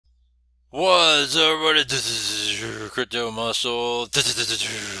What's up, everybody? This is Crypto Muscle.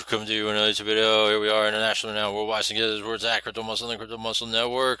 Coming to you in another video. Here we are, international now. We're watching it. Where it's at, Crypto Muscle and the Crypto Muscle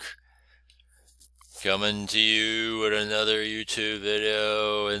Network. Coming to you with another YouTube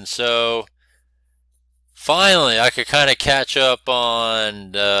video. And so, finally, I could kind of catch up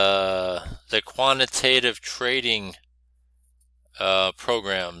on the quantitative trading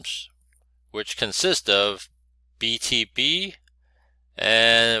programs, which consist of BTB,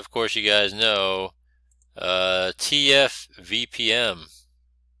 and of course you guys know TFVPM,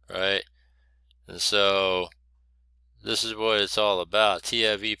 right? And so this is what it's all about.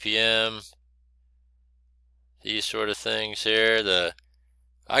 TFVPM, these sort of things here.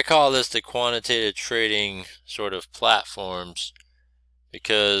 I call this the quantitative trading sort of platforms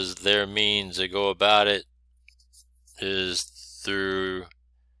because their means to go about it is through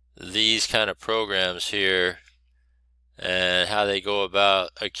these kind of programs here, and how they go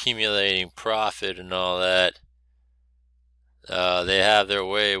about accumulating profit and all that. They have their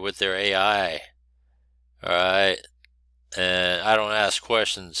way with their AI, alright? And I don't ask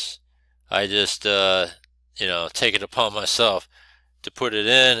questions. I just, take it upon myself to put it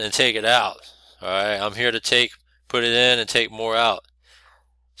in and take it out, alright? I'm here to put it in and take more out.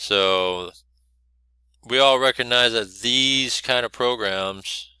 So, we all recognize that these kind of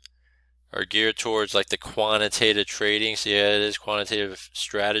programs are geared towards like the quantitative trading. So yeah, it is quantitative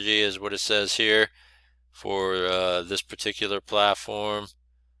strategy is what it says here for this particular platform.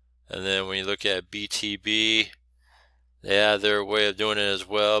 And then when you look at BTB, they have their way of doing it as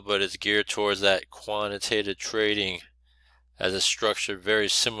well, but it's geared towards that quantitative trading as it's structured very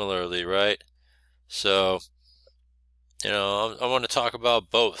similarly, right? So, I want to talk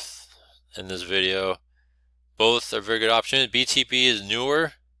about both in this video. Both are very good options. BTB is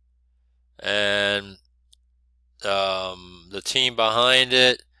newer, and the team behind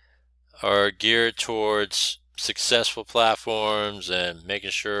it are geared towards successful platforms and making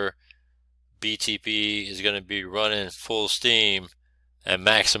sure BTB is going to be running full steam and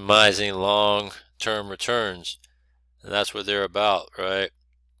maximizing long-term returns. And that's what they're about, right?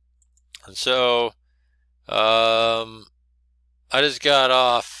 And so I just got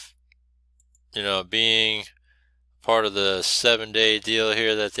off, being part of the 7-day deal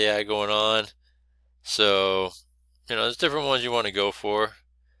here that they had going on. So, there's different ones you want to go for.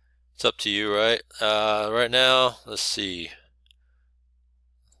 It's up to you, right? Right now, let's see.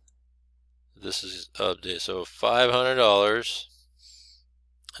 This is update. So $500.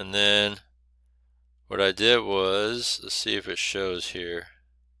 And then what I did was, let's see if it shows here.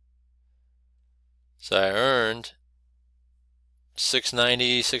 So I earned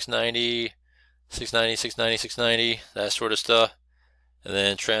 690, 690, 690, 690, 690, that sort of stuff. And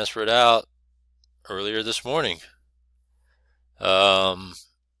then transferred out earlier this morning.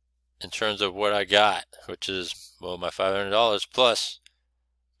 In terms of what I got, which is, well, my $500 plus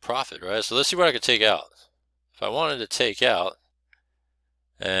profit, right? So let's see what I could take out. If I wanted to take out,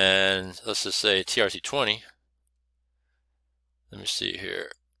 and let's just say TRT20, let me see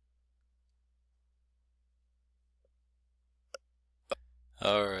here.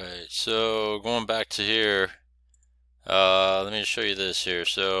 Alright, so going back to here, let me show you this here.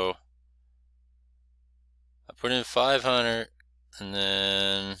 So I put in 500, and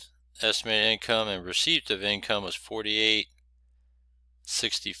then estimated income and receipt of income was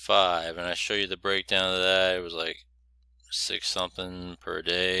 48.65, and I show you the breakdown of that. It was like 6 something per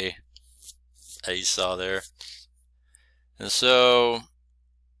day that you saw there. And so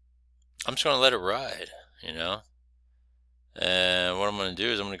I'm just going to let it ride, and what I'm going to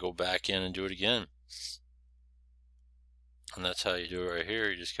do is I'm going to go back in and do it again. And that's how you do it right here.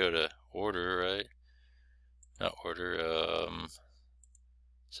 You just go to order, right? Not order,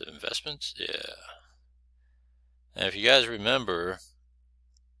 is it investments? Yeah. And if you guys remember,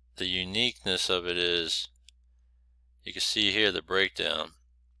 the uniqueness of it is, you can see here the breakdown.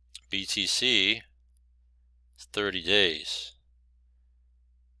 BTC, 30 days.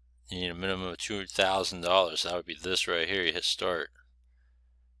 You need a minimum of $2,000. That would be this right here. You hit start.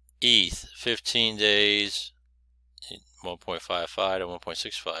 ETH, 15 days, 1.55 to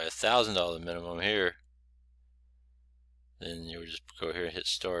 1.65. $1,000 minimum here. Then you would just go here and hit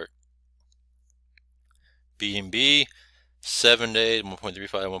start. BNB, 7 days, 1.35 to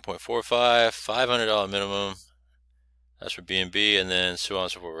 1.45. $500 minimum. That's for BNB, and then so on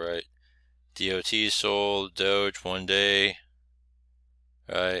and so forth, right? DOT sold, Doge, 1 day.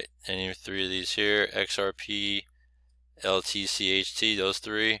 Right, any 3 of these here, XRP, LTCHT, those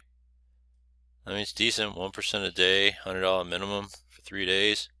 3. I mean, it's decent, 1% a day, $100 minimum for 3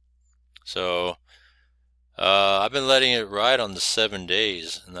 days. So, I've been letting it ride on the 7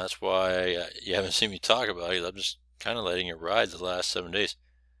 days, and that's why you haven't seen me talk about it. I'm just kind of letting it ride the last 7 days.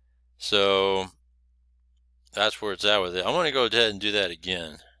 So that's where it's at with it. I want to go ahead and do that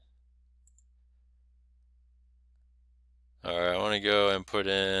again. Alright, I want to go and put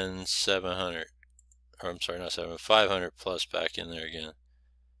in 700, or I'm sorry, not 700, 500 plus back in there again.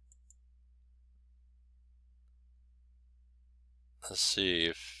 Let's see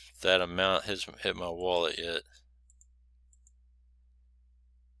if that amount has hit my wallet yet.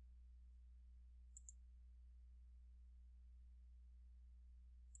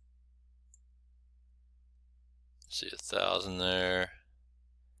 Let's see, 1,000 there.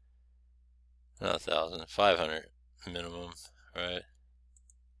 Not 1,000, 500 minimum, right?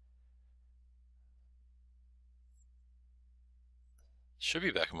 Should be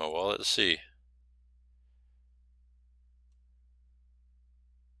back in my wallet. Let's see.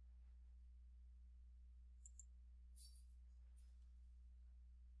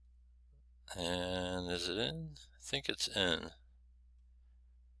 And is it in? I think it's in.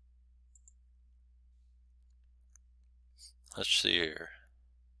 Let's see here.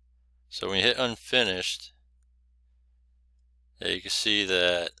 So when you hit unfinished, yeah, you can see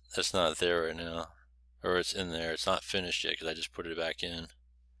that that's not there right now. Or it's in there. It's not finished yet because I just put it back in.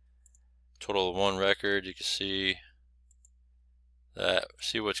 Total of 1 record, you can see that.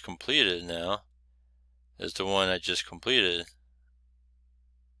 See what's completed now is the one I just completed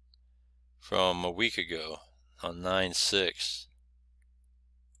from a week ago on 9/6.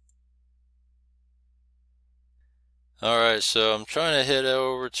 Alright, so I'm trying to head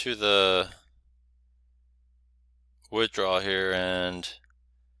over to the withdraw here, and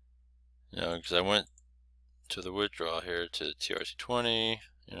because I went to the withdraw here to TRC20,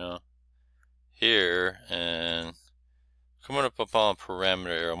 here, and coming up upon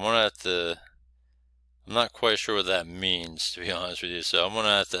parameter. I'm not quite sure what that means, to be honest with you, so I'm gonna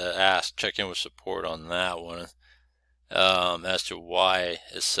have to check in with support on that one, as to why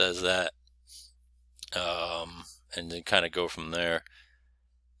it says that, and then kind of go from there.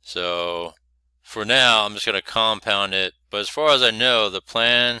 So for now, I'm just going to compound it, but as far as I know, the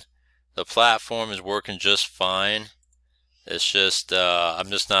platform is working just fine. It's just I'm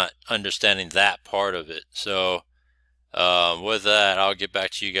just not understanding that part of it. So with that, I'll get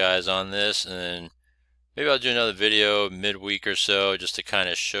back to you guys on this, and maybe I'll do another video midweek or so just to kind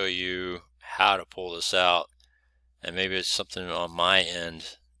of show you how to pull this out, and maybe it's something on my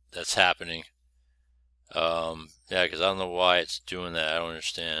end that's happening. Yeah, because I don't know why it's doing that. I don't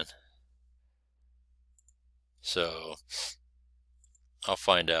understand. So I'll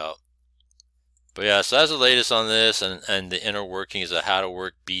find out. But yeah, so that's the latest on this, and the inner workings of how to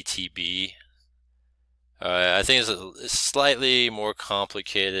work BTB. I think it's slightly more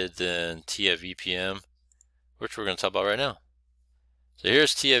complicated than TFVPM, which we're going to talk about right now. So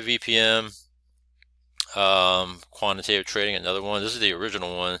here's TFVPM, quantitative trading, another one. This is the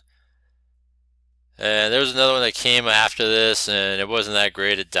original one. And there was another one that came after this, and it wasn't that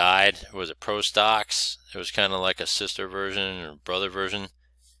great. It died. It was a Pro Stocks. It was kind of like a sister version or brother version.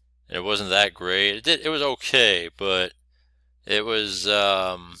 And it wasn't that great. It was okay, but it was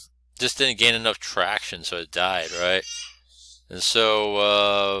just didn't gain enough traction, so it died, right? And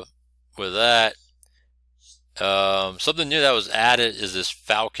so with that, something new that was added is this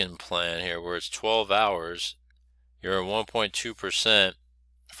Falcon plan here, where it's 12 hours. You're at 1.2%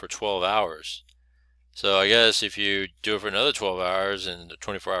 for 12 hours. So I guess if you do it for another 12 hours in a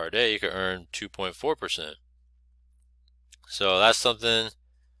 24-hour day, you could earn 2.4%. So that's something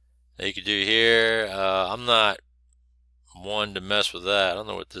that you could do here. I'm not one to mess with that. I don't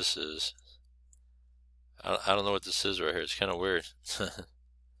know what this is. I don't know what this is right here. It's kind of weird.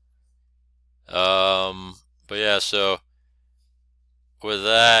 But yeah, so with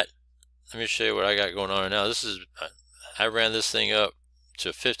that, let me show you what I got going on right now. I ran this thing up to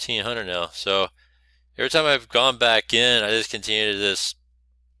 1,500 now. So every time I've gone back in, I just continue to just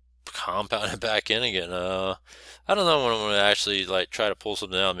compound it back in again. I don't know when I'm going to actually try to pull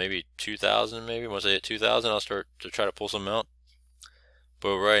something out. Maybe 2,000, maybe. Once I hit 2,000, I'll start to try to pull something out.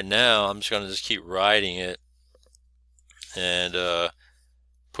 But right now, I'm just going to just keep riding it and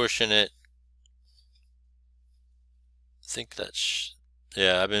pushing it. I think that's,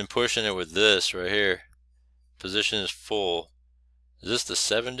 yeah, I've been pushing it with this right here. Position is full. Is this the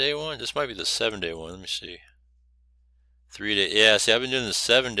 7-day one? This might be the 7-day one. Let me see. 3-day. Yeah, see, I've been doing the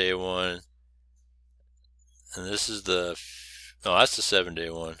 7-day one. And this is the, oh, that's the 7-day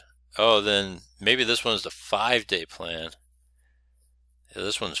one. Oh, then maybe this one's the 5-day plan. Yeah,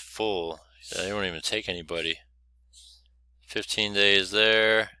 this one's full. Yeah, they won't even take anybody. 15 days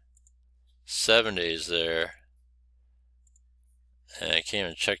there. 7 days there. And I can't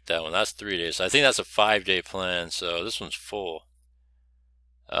even check that one. That's 3 days. So I think that's a 5-day plan. So this one's full.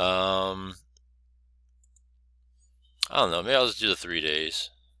 I don't know. Maybe I'll just do the 3 days.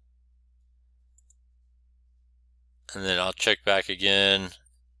 And then I'll check back again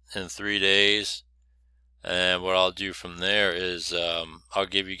in 3 days. And what I'll do from there is I'll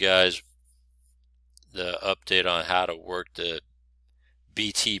give you guys the update on how to work the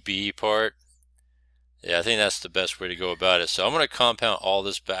BTB part. Yeah, I think that's the best way to go about it. So I'm going to compound all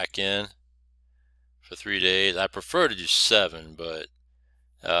this back in for 3 days. I prefer to do 7, but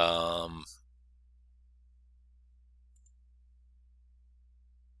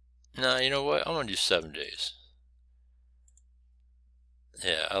no, you know what? I'm going to do 7 days.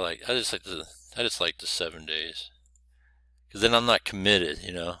 Yeah, I just like the 7 days, because then I'm not committed,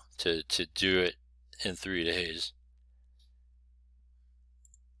 you know, to do it in 3 days.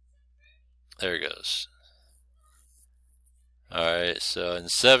 There it goes. Alright, so in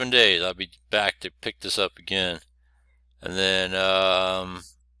 7 days I'll be back to pick this up again. And then I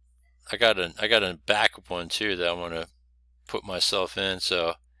got a backup one too that I want to put myself in.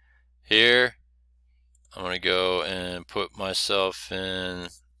 So here I'm going to go and put myself in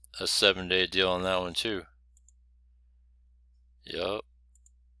a 7-day deal on that one too. Yup.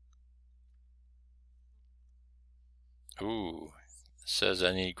 Ooh, it says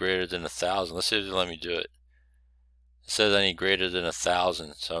I need greater than 1,000. Let's see if they let me do it. It says I need greater than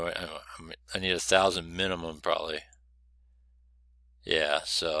 1,000, so I need 1,000 minimum probably. Yeah,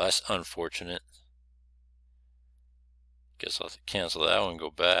 so that's unfortunate. Guess I'll have to cancel that one and go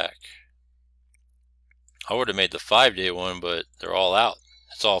back. I would have made the 5-day one, but they're all out.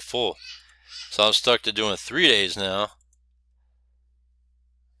 It's all full. So I'm stuck to doing 3 days now,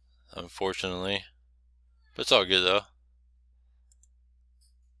 unfortunately. But it's all good though.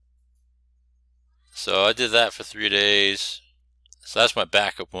 So I did that for 3 days. So that's my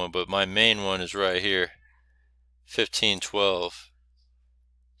backup one, but my main one is right here, 1512.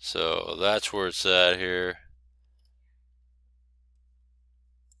 So that's where it's at here.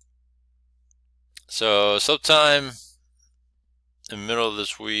 So sometime in the middle of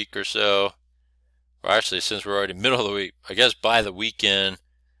this week or so, or actually since we're already middle of the week, I guess by the weekend,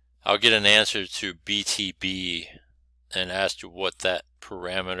 I'll get an answer to BTB and ask you what that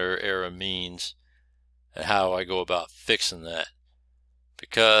parameter error means and how I go about fixing that.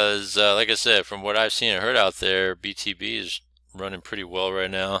 Because like I said, from what I've seen and heard out there, BTB is running pretty well right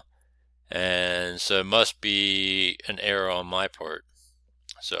now, and so it must be an error on my part.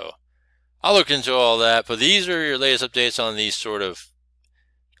 So I'll look into all that, but these are your latest updates on these sort of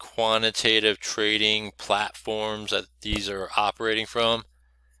quantitative trading platforms that these are operating from,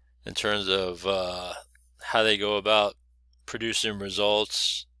 in terms of how they go about producing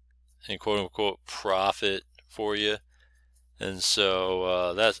results and quote-unquote profit for you. And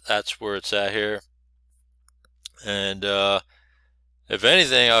so that's where it's at here. And if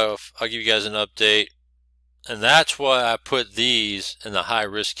anything, I'll give you guys an update. And that's why I put these in the high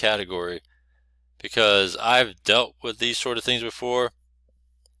risk category, because I've dealt with these sort of things before.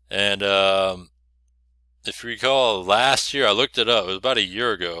 And if you recall, last year, I looked it up, it was about a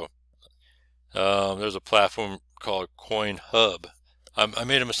year ago. There's a platform called CoinHub. I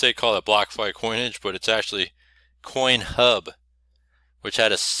made a mistake called it BlockFi Coinage, but it's actually CoinHub, which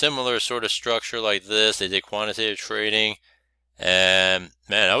had a similar sort of structure like this. They did quantitative trading, and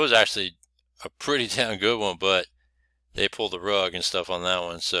man, that was actually a pretty damn good one, but they pulled the rug and stuff on that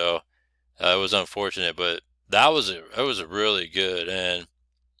one, so it was unfortunate. But that was a really good, and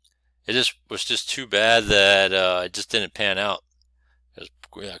it was just too bad that it just didn't pan out.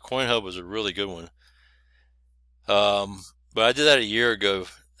 Yeah, CoinHub was a really good one. But I did that a year ago,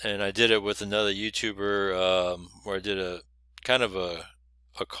 and I did it with another YouTuber, where I did a kind of a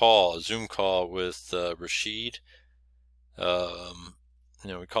Zoom call with Rashid. You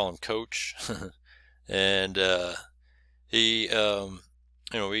know, we call him Coach. And he, you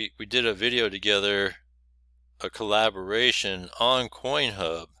know, we did a video together, a collaboration on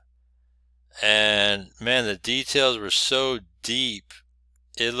CoinHub. And man, the details were so deep,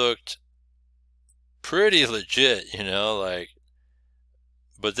 it looked pretty legit, you know, like,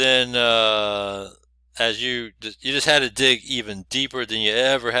 but then as you just had to dig even deeper than you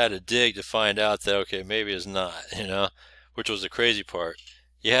ever had to dig to find out that, okay, maybe it's not, you know, which was the crazy part.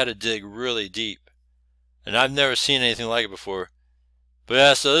 You had to dig really deep, and I've never seen anything like it before. But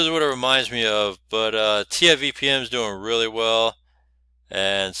yeah, so this is what it reminds me of. But TFVPM is doing really well,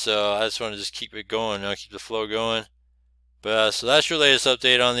 and so I just want to just keep it going, keep the flow going. But so that's your latest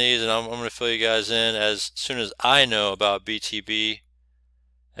update on these, and I'm going to fill you guys in as soon as I know about BTB.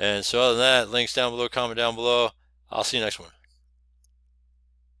 And so other than that, links down below, comment down below. I'll see you next one.